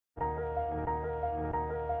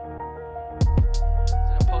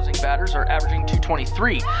batters are averaging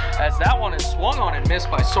 223, as that one is swung on and missed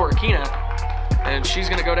by Sorokina, and she's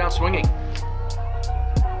going to go down swinging.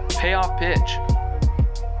 Payoff pitch.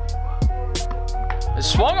 Is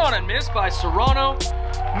swung on and missed by Serrano.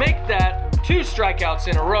 Make that 2 strikeouts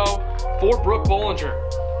in a row for Brooke Bollinger.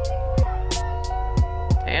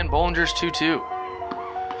 And Bollinger's 2-2.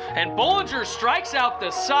 And Bollinger strikes out the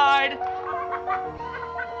side.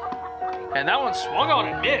 And that one swung on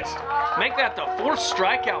and missed. Make that the 4th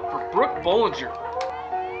strikeout for Brooke Bollinger.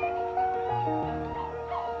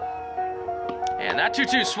 And that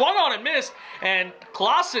 2-2 swung on and missed. And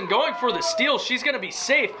Clausen going for the steal. She's going to be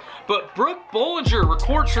safe. But Brooke Bollinger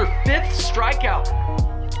records her 5th strikeout.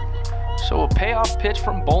 So a payoff pitch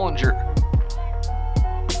from Bollinger.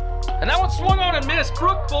 And that one swung on and missed.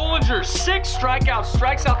 Brooke Bollinger, 6 strikeouts,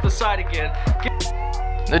 strikes out the side again.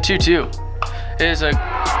 The 2-2 is a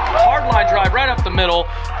hard line drive right up the middle.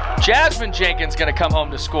 Jasmine Jenkins gonna come home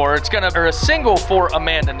to score. It's gonna be a single for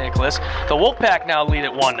Amanda Nicholas. The Wolfpack now lead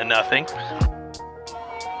at 1-0.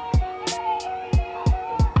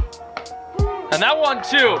 And that one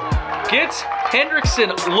too gets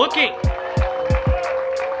Hendrickson looking.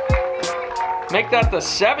 Make that the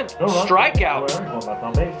 7th strikeout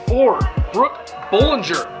for Brooke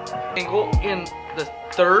Bollinger. Angle in the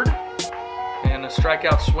 3rd, and a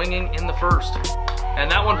strikeout swinging in the 1st. And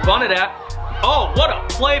that one bunted at. Oh, what a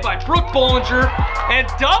play by Brooke Bollinger, and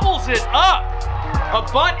doubles it up. A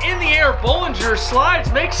bunt in the air. Bollinger slides,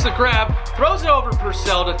 makes the grab, throws it over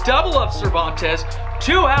Purcell to double up Cervantes.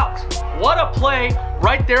 2 outs. What a play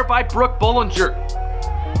right there by Brooke Bollinger.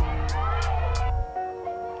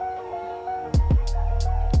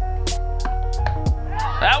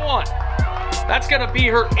 That one, that's gonna be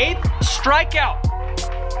her 8th strikeout,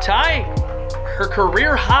 tying her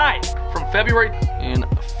career high from February, and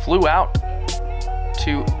flew out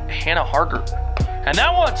to Hannah Harger. And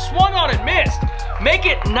that one swung on and missed. Make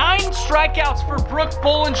it 9 strikeouts for Brooke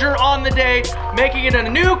Bollinger on the day, making it a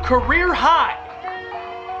new career high.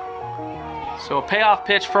 So a payoff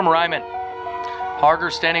pitch from Ryman.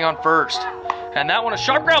 Harger standing on first. And that one, a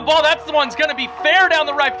sharp ground ball. That's the one's going to be fair down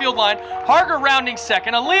the right field line. Harger rounding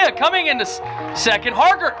second. Aaliyah coming into second.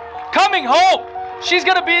 Harger coming home. She's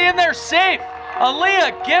going to be in there safe.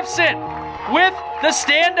 Aaliyah Gibson with the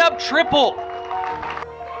stand-up triple.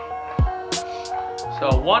 So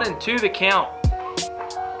 1-2 the count.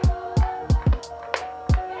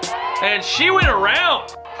 And she went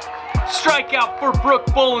around. Strikeout for Brooke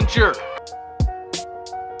Bollinger.